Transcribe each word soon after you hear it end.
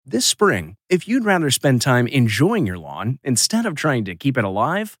This spring, if you'd rather spend time enjoying your lawn instead of trying to keep it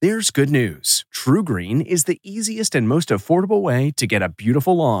alive, there's good news. TruGreen is the easiest and most affordable way to get a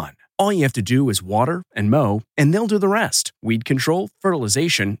beautiful lawn. All you have to do is water and mow, and they'll do the rest. Weed control,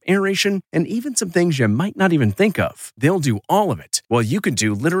 fertilization, aeration, and even some things you might not even think of. They'll do all of it, while you can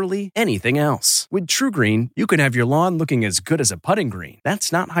do literally anything else. With TruGreen, you can have your lawn looking as good as a putting green.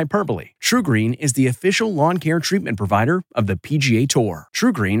 That's not hyperbole. TruGreen is the official lawn care treatment provider of the PGA Tour.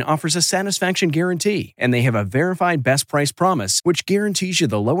 TruGreen offers a satisfaction guarantee, and they have a verified best price promise, which guarantees you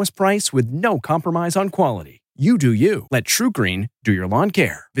the lowest price with no compromise on quality. You do you. Let TruGreen do your lawn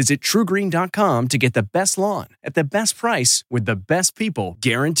care. Visit TruGreen.com to get the best lawn at the best price with the best people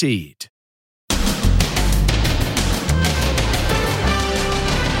guaranteed.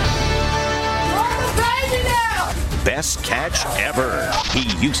 Best catch ever.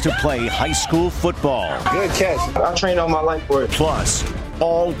 He used to play high school football. Good catch. I trained all my life for it. Plus,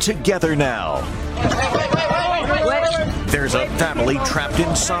 all together now. There's a family trapped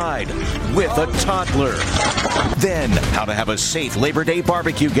inside with a toddler. Then, how to have a safe Labor Day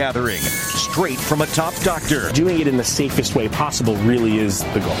barbecue gathering straight from a top doctor. Doing it in the safest way possible really is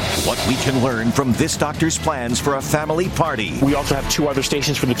the goal. What we can learn from this doctor's plans for a family party. We also have 2 other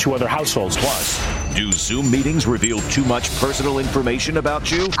stations for the 2 other households. Plus, do Zoom meetings reveal too much personal information about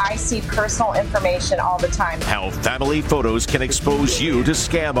you? I see personal information all the time. How family photos can expose you to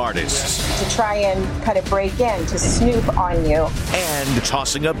scam artists. To try and kind of break in, to snoop on you. And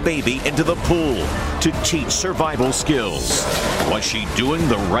tossing a baby into the pool to teach survival skills. Was she doing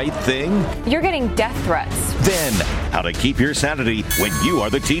the right thing? You're getting death threats. Then, how to keep your sanity when you are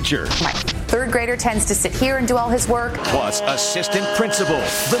the teacher. My 3rd grader tends to sit here and do all his work. Plus, assistant principal,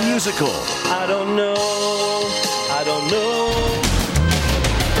 the musical. I don't know.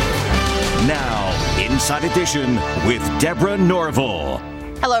 Now, Inside Edition with Deborah Norville.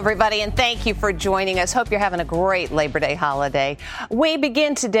 Hello, everybody, and thank you for joining us. Hope you're having a great Labor Day holiday. We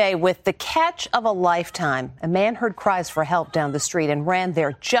begin today with the catch of a lifetime. A man heard cries for help down the street and ran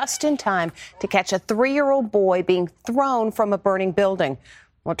there just in time to catch a 3-year-old boy being thrown from a burning building.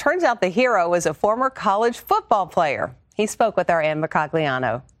 Well, it turns out the hero is a former college football player. He spoke with our Ann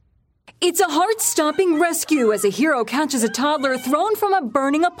Mercogliano. It's a heart-stopping rescue as a hero catches a toddler thrown from a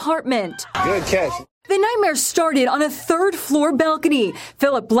burning apartment. Good catch. The nightmare started on a 3rd-floor balcony.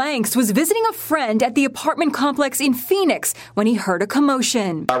 Philip Blanks was visiting a friend at the apartment complex in Phoenix when he heard a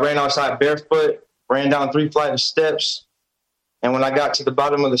commotion. I ran outside barefoot, ran down 3 flights of steps, and when I got to the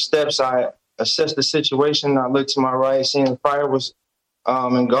bottom of the steps, I assessed the situation. I looked to my right, seeing the fire was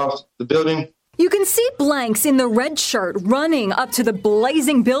engulfed the building. You can see Blanks in the red shirt running up to the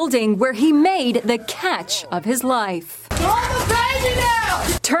blazing building where he made the catch of his life.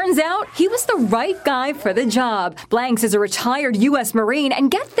 Turns out he was the right guy for the job. Blanks is a retired U.S. Marine,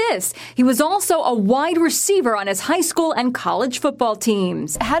 and get this, he was also a wide receiver on his high school and college football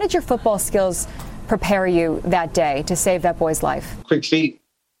teams. How did your football skills prepare you that day to save that boy's life? Quick feet,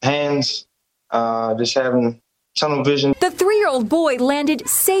 hands, just having tunnel vision. The 3-year-old boy landed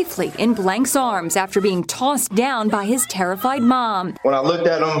safely in Blanks' arms after being tossed down by his terrified mom. When I looked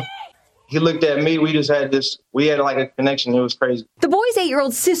at him, he looked at me. We had like a connection. It was crazy. The boy's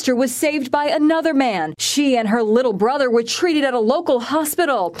 8-year-old sister was saved by another man. She and her little brother were treated at a local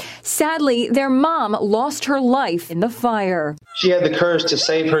hospital. Sadly, their mom lost her life in the fire. She had the courage to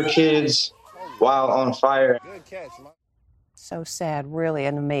save her kids while on fire. Good catch, Mom. So sad, really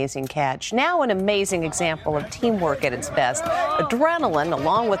an amazing catch. Now an amazing example of teamwork at its best. Adrenaline,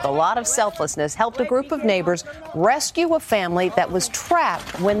 along with a lot of selflessness, helped a group of neighbors rescue a family that was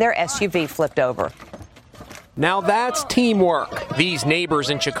trapped when their SUV flipped over. Now that's teamwork. These neighbors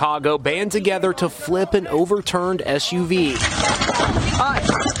in Chicago band together to flip an overturned SUV.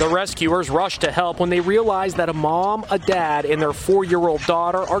 The rescuers rushed to help when they realized that a mom, a dad, and their 4-year-old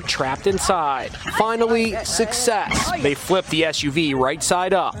daughter are trapped inside. Finally, success. They flipped the SUV right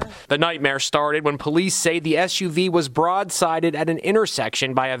side up. The nightmare started when police say the SUV was broadsided at an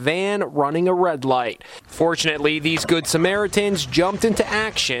intersection by a van running a red light. Fortunately, these good Samaritans jumped into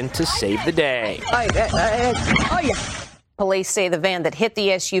action to save the day. Police say the van that hit the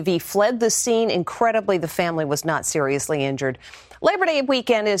SUV fled the scene. Incredibly, the family was not seriously injured. Labor Day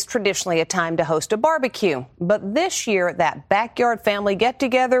weekend is traditionally a time to host a barbecue, but this year that backyard family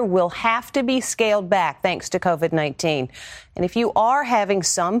get-together will have to be scaled back thanks to COVID-19. And if you are having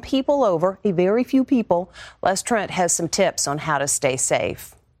some people over, a very few people, Les Trent has some tips on how to stay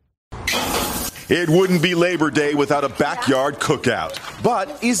safe. It wouldn't be Labor Day without a backyard cookout.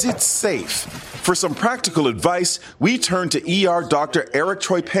 But is it safe? For some practical advice, we turn to ER Dr. Eric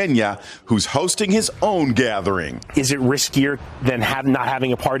Troy Pena, who's hosting his own gathering. Is it riskier than not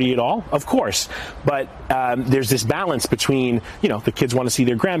having a party at all? Of course. But there's this balance between, the kids want to see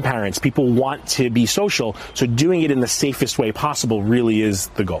their grandparents. People want to be social. So doing it in the safest way possible really is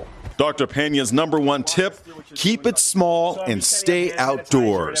the goal. Dr. Pena's number one tip, keep it small and stay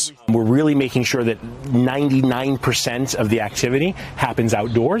outdoors. We're really making sure that 99% of the activity happens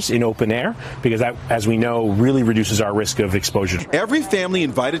outdoors in open air, because that, as we know, really reduces our risk of exposure. Every family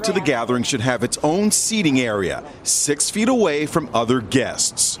invited to the gathering should have its own seating area, 6 feet away from other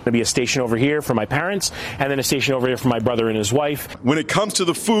guests. There'll be a station over here for my parents, and then a station over here for my brother and his wife. When it comes to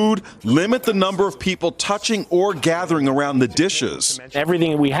the food, limit the number of people touching or gathering around the dishes.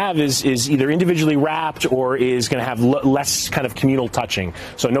 Everything we have is either individually wrapped or is going to have less kind of communal touching.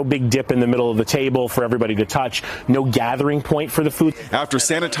 So no big dip in the middle of the table for everybody to touch, no gathering point for the food. After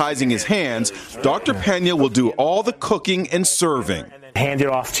sanitizing his hands, Dr. Pena will do all the cooking and serving. Hand it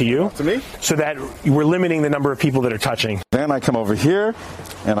off to you, to me, so that we're limiting the number of people that are touching. Then I come over here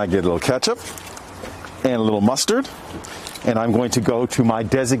and I get a little ketchup and a little mustard. And I'm going to go to my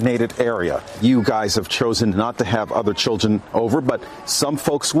designated area. You guys have chosen not to have other children over, but some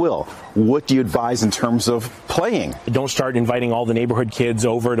folks will. What do you advise in terms of playing? Don't start inviting all the neighborhood kids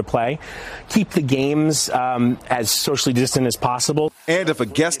over to play. Keep the games as socially distant as possible. And if a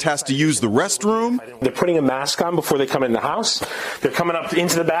guest has to use the restroom? They're putting a mask on before they come in the house. They're coming up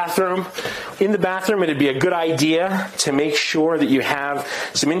into the bathroom. In the bathroom, it'd be a good idea to make sure that you have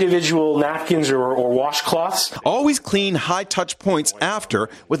some individual napkins or washcloths. Always clean high-touch points after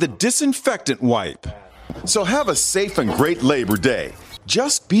with a disinfectant wipe. So have a safe and great Labor Day.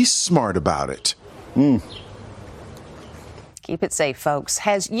 Just be smart about it. Keep it safe, folks.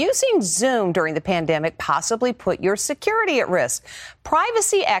 Has using Zoom during the pandemic possibly put your security at risk?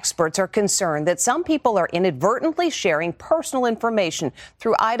 Privacy experts are concerned that some people are inadvertently sharing personal information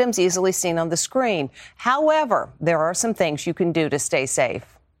through items easily seen on the screen. However, there are some things you can do to stay safe.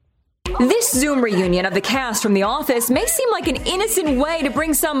 This Zoom reunion of the cast from The Office may seem like an innocent way to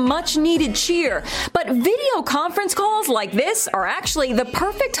bring some much-needed cheer, but video conference calls like this are actually the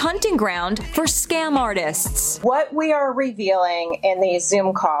perfect hunting ground for scam artists. What we are revealing in these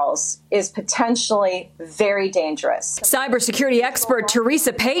Zoom calls is potentially very dangerous. Cybersecurity expert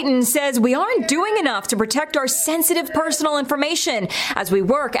Teresa Payton says we aren't doing enough to protect our sensitive personal information as we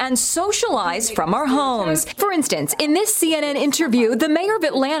work and socialize from our homes. For instance, in this CNN interview, the mayor of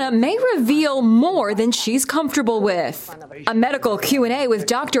Atlanta may reveal more than she's comfortable with. A medical Q&A with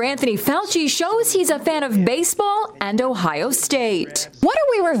Dr. Anthony Fauci shows he's a fan of baseball and Ohio State. What are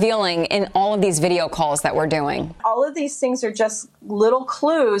we revealing in all of these video calls that we're doing? All of these things are just little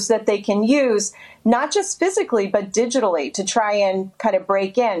clues that they can use, not just physically, but digitally, to try and kind of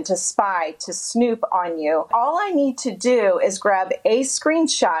break in, to spy, to snoop on you. All I need to do is grab a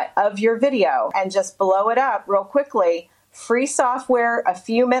screenshot of your video and just blow it up real quickly. Free software, a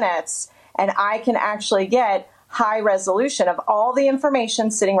few minutes, and I can actually get high resolution of all the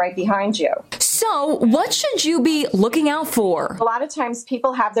information sitting right behind you. So, what should you be looking out for? A lot of times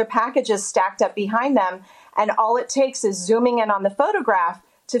people have their packages stacked up behind them, and all it takes is zooming in on the photograph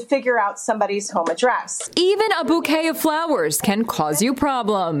to figure out somebody's home address. Even a bouquet of flowers can cause you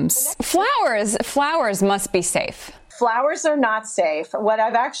problems. Flowers must be safe. Flowers are not safe. What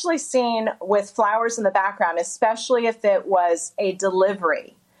I've actually seen with flowers in the background, especially if it was a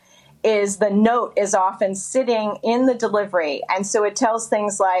delivery, is the note is often sitting in the delivery. And so it tells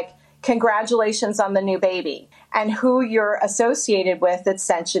things like, congratulations on the new baby, and who you're associated with that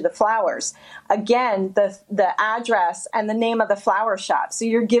sent you the flowers. Again, the address and the name of the flower shop. So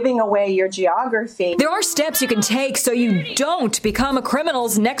you're giving away your geography. There are steps you can take so you don't become a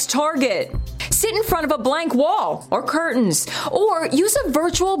criminal's next target. Sit in front of a blank wall or curtains, or use a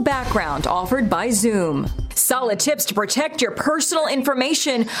virtual background offered by Zoom. Solid tips to protect your personal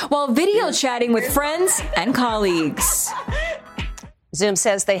information while video chatting with friends and colleagues. Zoom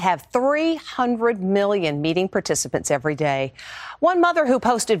says they have 300 million meeting participants every day. One mother who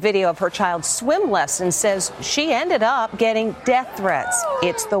posted video of her child's swim lesson says she ended up getting death threats.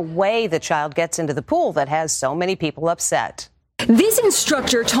 It's the way the child gets into the pool that has so many people upset. This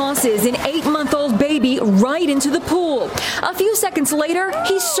instructor tosses an 8-month-old baby right into the pool. A few seconds later,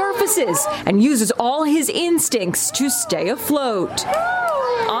 he surfaces and uses all his instincts to stay afloat.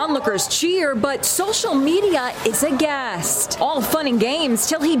 Onlookers cheer, but social media is aghast. All fun and games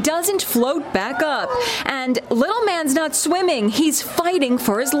till he doesn't float back up. And little man's not swimming, he's fighting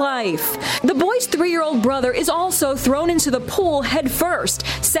for his life. The boy's 3-year-old brother is also thrown into the pool head first.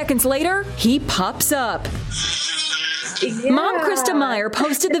 Seconds later, he pops up. Mom Krista Meyer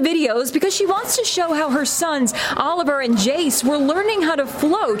posted the videos because she wants to show how her sons, Oliver and Jace, were learning how to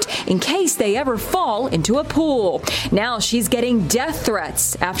float in case they ever fall into a pool. Now she's getting death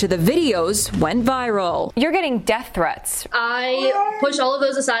threats after the videos went viral. You're getting death threats. I push all of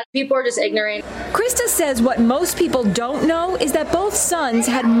those aside. People are just ignorant. Krista says what most people don't know is that both sons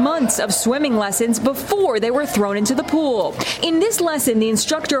had months of swimming lessons before they were thrown into the pool. In this lesson, the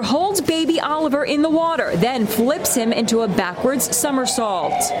instructor holds baby Oliver in the water, then flips him into a backwards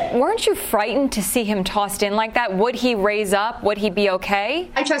somersault. Weren't you frightened to see him tossed in like that? Would he raise up? Would he be okay?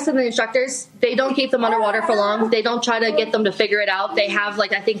 I trust in the instructors. They don't keep them underwater for long. They don't try to get them to figure it out. They have,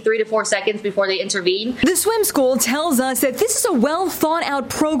 I think 3 to 4 seconds before they intervene. The swim school tells us that this is a well thought out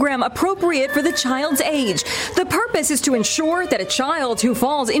program appropriate for the child's age. The purpose is to ensure that a child who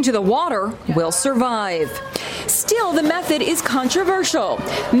falls into the water will survive. Still, the method is controversial.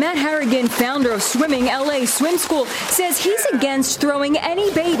 Matt Harrigan, founder of Swimming LA Swim School, says he's against throwing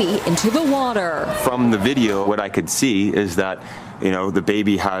any baby into the water. From the video, what I could see is that, the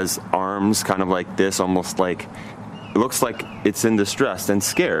baby has arms kind of like this, almost like, it looks like it's in distress and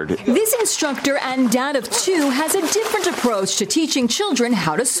scared. This instructor and dad of 2 has a different approach to teaching children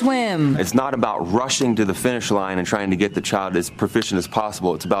how to swim. It's not about rushing to the finish line and trying to get the child as proficient as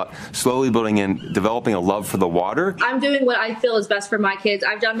possible. It's about slowly building in, developing a love for the water. I'm doing what I feel is best for my kids.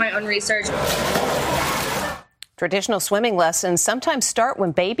 I've done my own research. Traditional swimming lessons sometimes start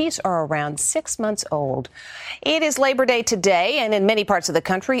when babies are around 6 months old. It is Labor Day today, and in many parts of the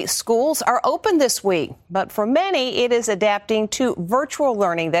country, schools are open this week. But for many, it is adapting to virtual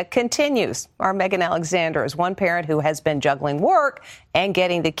learning that continues. Our Megan Alexander is one parent who has been juggling work and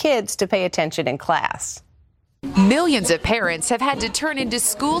getting the kids to pay attention in class. Millions of parents have had to turn into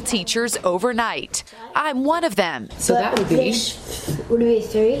school teachers overnight. I'm one of them. So that would be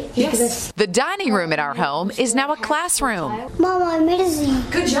 3? Yes. The dining room in our home is now a classroom. Mama, I'm amazing.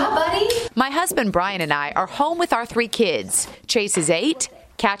 Good job, buddy. My husband Brian and I are home with our 3 kids. Chase is 8.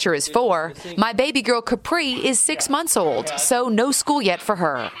 Catcher is 4. My baby girl Capri is 6 months old, so no school yet for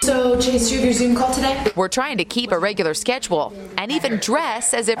her. So, Chase, you have your Zoom call today? We're trying to keep a regular schedule and even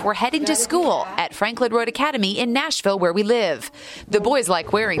dress as if we're heading to school at Franklin Road Academy in Nashville, where we live. The boys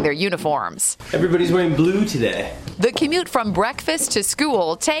like wearing their uniforms. Everybody's wearing blue today. The commute from breakfast to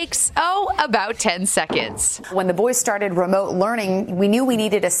school takes, about 10 seconds. When the boys started remote learning, we knew we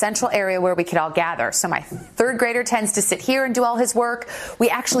needed a central area where we could all gather. So my 3rd grader tends to sit here and do all his work.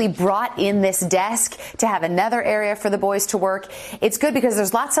 We actually brought in this desk to have another area for the boys to work. It's good because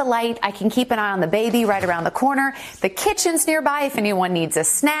there's lots of light. I can keep an eye on the baby right around the corner. The kitchen's nearby if anyone needs a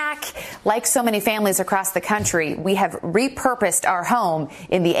snack. Like so many families across the country, we have repurposed our home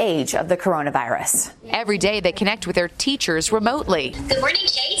in the age of the coronavirus. Every day they connect with their teachers remotely. Good morning,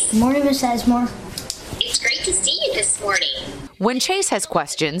 Chase. Good morning, Miss Esmore. It's great to see you this morning. When Chase has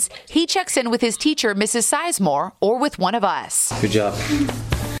questions, he checks in with his teacher, Mrs. Sizemore, or with one of us. Good job.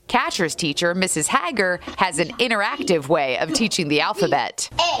 Catcher's teacher, Mrs. Hager, has an interactive way of teaching the alphabet.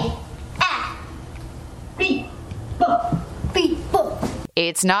 A, B, B, B.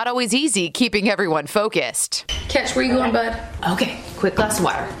 It's not always easy keeping everyone focused. Catch, where you going, bud? Okay, quick glass of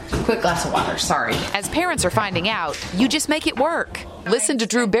water. Quick glass of water, sorry. As parents are finding out, you just make it work. Listen to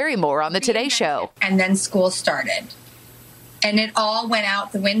Drew Barrymore on The Today Show. And then school started. And it all went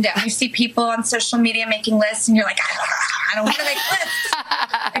out the window. You see people on social media making lists, and you're like, I don't want to make lists.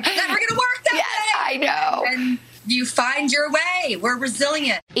 It's never going to work that way. I know. And you find your way. We're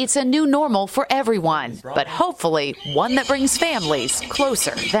resilient. It's a new normal for everyone, but hopefully one that brings families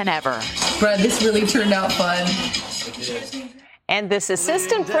closer than ever. Brad, this really turned out fun. And this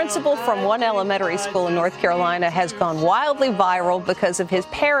assistant principal from one elementary school in North Carolina has gone wildly viral because of his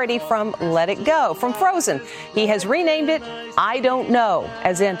parody from Let It Go from Frozen. He has renamed it I Don't Know,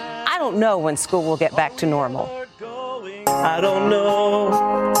 as in, I don't know when school will get back to normal. I don't know,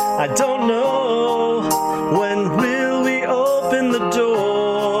 when will we open the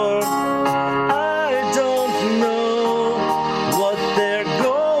door? I don't know what they're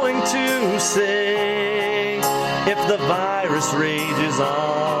going to say if the virus rages on.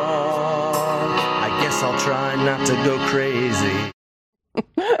 I guess I'll try not to go crazy.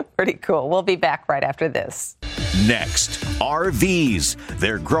 Pretty cool. We'll be back right after this. Next, RVs.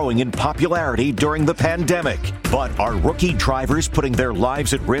 They're growing in popularity during the pandemic. But are rookie drivers putting their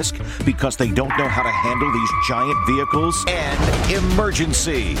lives at risk because they don't know how to handle these giant vehicles? And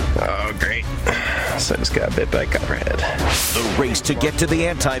emergency. Oh, great. So I just got bit by a copperhead. The race to get to the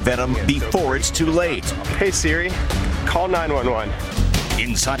anti-venom before it's too late. Hey, Siri, call 911.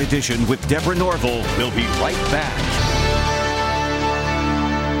 Inside Edition with Deborah Norville. We'll be right back.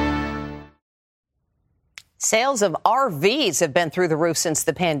 Sales of RVs have been through the roof since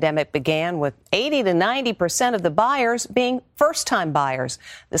the pandemic began, with 80 to 90% of the buyers being first-time buyers.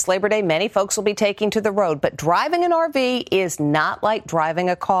 This Labor Day, many folks will be taking to the road, but driving an RV is not like driving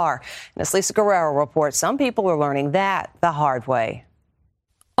a car. And as Lisa Guerrero reports, some people are learning that the hard way.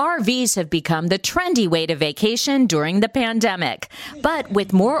 RVs have become the trendy way to vacation during the pandemic. But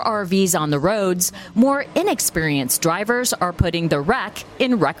with more RVs on the roads, more inexperienced drivers are putting the wreck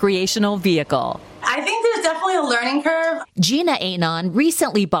in recreational vehicle. I think there's definitely a learning curve. Gina Anon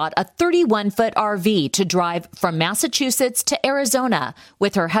recently bought a 31-foot RV to drive from Massachusetts to Arizona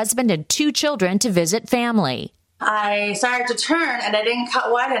with her husband and 2 children to visit family. I started to turn and I didn't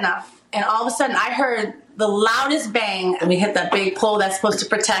cut wide enough. And all of a sudden I heard the loudest bang, and we hit that big pole that's supposed to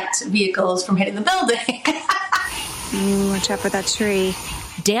protect vehicles from hitting the building. Watch out for that tree.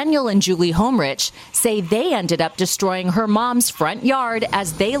 Daniel and Julie Homerich say they ended up destroying her mom's front yard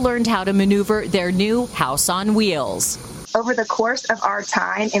as they learned how to maneuver their new house on wheels. Over the course of our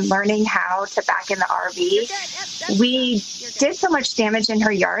time in learning how to back in the RV, we did so much damage in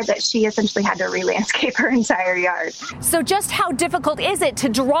her yard that she essentially had to re-landscape her entire yard. So just how difficult is it to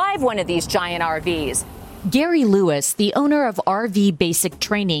drive one of these giant RVs? Gary Lewis, the owner of RV Basic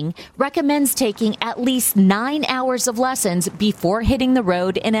Training, recommends taking at least 9 hours of lessons before hitting the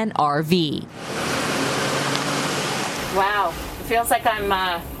road in an RV. Wow, it feels like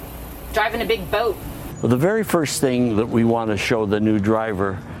I'm driving a big boat. Well, the very first thing that we want to show the new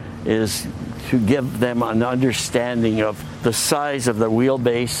driver is to give them an understanding of the size of the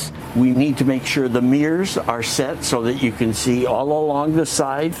wheelbase. We need to make sure the mirrors are set so that you can see all along the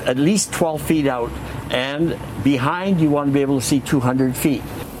side, at least 12 feet out, and behind you want to be able to see 200 feet.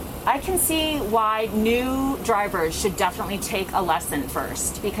 I can see why new drivers should definitely take a lesson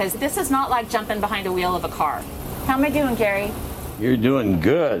first, because this is not like jumping behind a wheel of a car. How am I doing, Gary? You're doing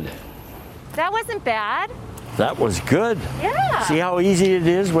good. That wasn't bad. That was good. Yeah. See how easy it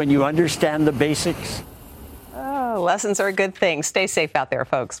is when you understand the basics? Oh, lessons are a good thing. Stay safe out there,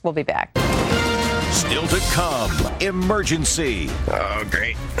 folks. We'll be back. Still to come, emergency. Oh,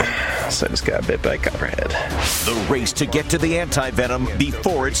 great. So I just got bit by a copperhead. The race to get to the anti-venom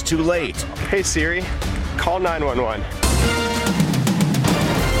before it's too late. Hey, Siri, call 911.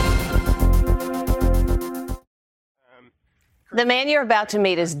 The man you're about to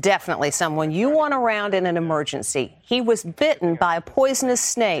meet is definitely someone you want around in an emergency. He was bitten by a poisonous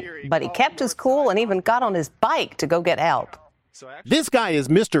snake, but he kept his cool and even got on his bike to go get help. This guy is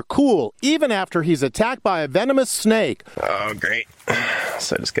Mr. Cool, even after he's attacked by a venomous snake. Oh, great.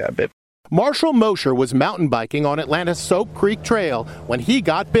 So I just got bit. Marshall Mosher was mountain biking on Atlanta's Soap Creek Trail when he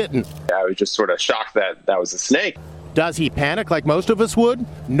got bitten. I was just sort of shocked that that was a snake. Does he panic like most of us would?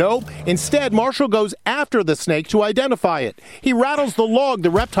 Nope. Instead, Marshall goes after the snake to identify it. He rattles the log the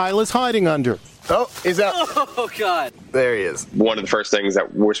reptile is hiding under. Oh, he's out. Oh, God. There he is. One of the first things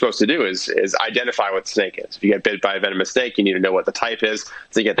that we're supposed to do is identify what the snake is. If you get bit by a venomous snake, you need to know what the type is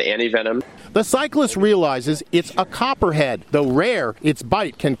so you get the anti-venom. The cyclist realizes it's a copperhead. Though rare, its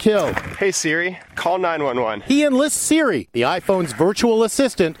bite can kill. Hey, Siri, call 911. He enlists Siri, the iPhone's virtual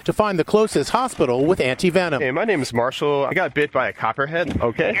assistant, to find the closest hospital with anti-venom. Hey, my name is Marshall. I got bit by a copperhead.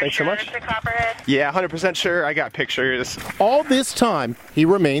 Okay, thanks so much. It's a copperhead? Yeah, 100% sure. I got pictures. All this time, he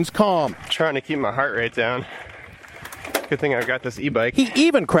remains calm. Trying to keep my heart rate down. Good thing I've got this e-bike. He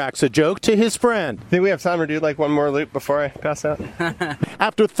even cracks a joke to his friend. Think we have time to do like one more loop before I pass out?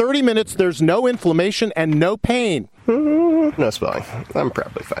 After 30 minutes, there's no inflammation and no pain. No swelling. I'm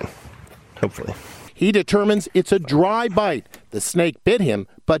probably fine. Hopefully. He determines it's a dry bite. The snake bit him,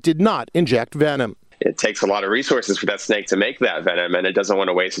 but did not inject venom. It takes a lot of resources for that snake to make that venom, and it doesn't want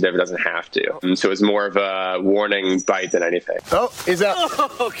to waste it if it doesn't have to. And so it's more of a warning bite than anything. Oh, he's out.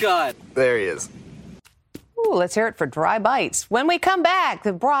 Oh, God. There he is. Ooh, let's hear it for dry bites. When we come back,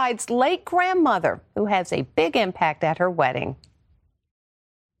 the bride's late grandmother, who has a big impact at her wedding.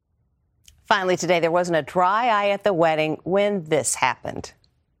 Finally today, there wasn't a dry eye at the wedding when this happened.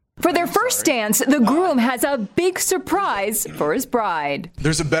 For their first dance, the groom has a big surprise for his bride.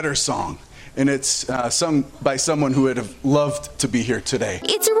 There's a better song, and it's sung by someone who would have loved to be here today.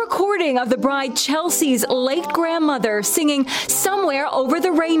 It's a recording of the bride Chelsea's late grandmother singing Somewhere Over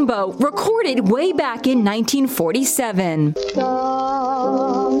the Rainbow, recorded way back in 1947. Somewhere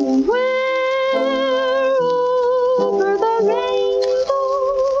over the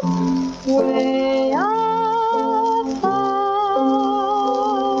rainbow, way up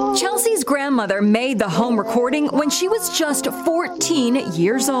high. Chelsea's grandmother made the home recording when she was just 14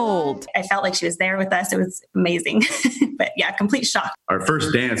 years old. I felt like she was there with us. It was amazing. But yeah, complete shock. Our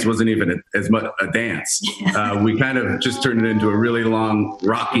first dance wasn't even as much a dance. We kind of just turned it into a really long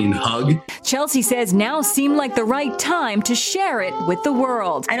rocking hug. Chelsea says now seemed like the right time to share it with the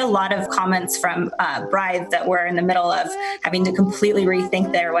world. I had a lot of comments from brides that were in the middle of having to completely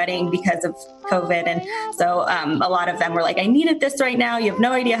rethink their wedding because of COVID. And so a lot of them were like, I needed this right now. You have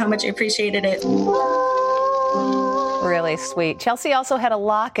no idea how much I appreciated it. Really sweet. Chelsea also had a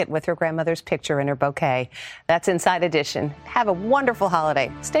locket with her grandmother's picture in her bouquet. That's Inside Edition. Have a wonderful holiday.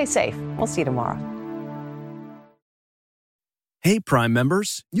 Stay safe. We'll see you tomorrow. Hey, Prime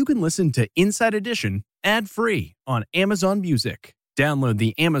members, you can listen to Inside Edition ad-free on Amazon Music. Download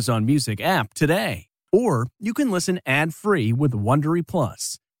the Amazon Music app today. Or you can listen ad-free with Wondery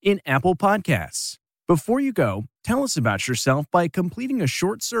Plus in Apple Podcasts. Before you go, tell us about yourself by completing a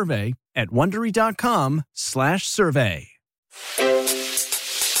short survey at Wondery.com/survey.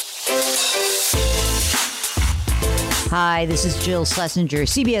 Hi, this is Jill Schlesinger,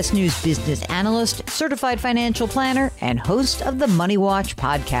 CBS News business analyst, certified financial planner, and host of the Money Watch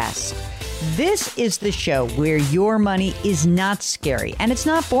podcast. This is the show where your money is not scary and it's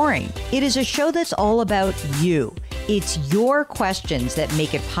not boring. It is a show that's all about you. It's your questions that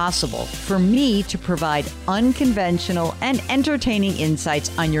make it possible for me to provide unconventional and entertaining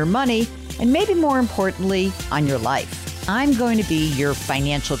insights on your money and maybe more importantly, on your life. I'm going to be your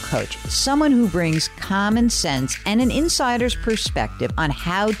financial coach, someone who brings common sense and an insider's perspective on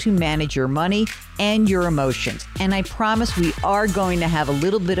how to manage your money and your emotions. And I promise we are going to have a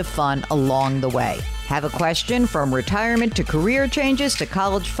little bit of fun along the way. Have a question from retirement to career changes to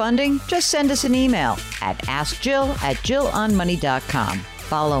college funding? Just send us an email at AskJill@JillOnMoney.com.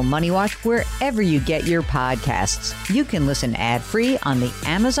 Follow Money Watch wherever you get your podcasts. You can listen ad-free on the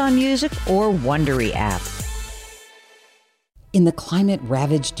Amazon Music or Wondery app. In the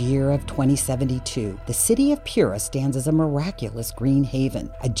climate-ravaged year of 2072, the city of Pura stands as a miraculous green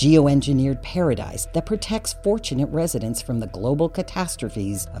haven, a geoengineered paradise that protects fortunate residents from the global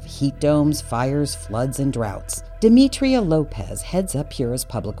catastrophes of heat domes, fires, floods, and droughts. Demetria Lopez heads up Pura's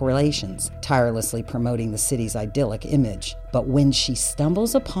public relations, tirelessly promoting the city's idyllic image. But when she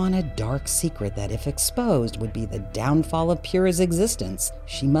stumbles upon a dark secret that, if exposed, would be the downfall of Pura's existence,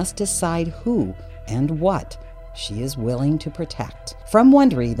 she must decide who and what she is willing to protect. From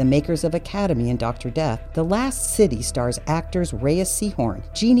Wondery, the makers of Academy and Dr. Death, The Last City stars actors Reyes Sehorn,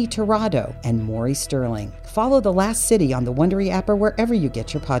 Jeannie Torrado, and Maury Sterling. Follow The Last City on the Wondery app or wherever you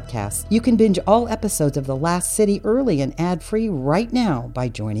get your podcasts. You can binge all episodes of The Last City early and ad-free right now by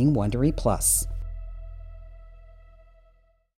joining Wondery Plus.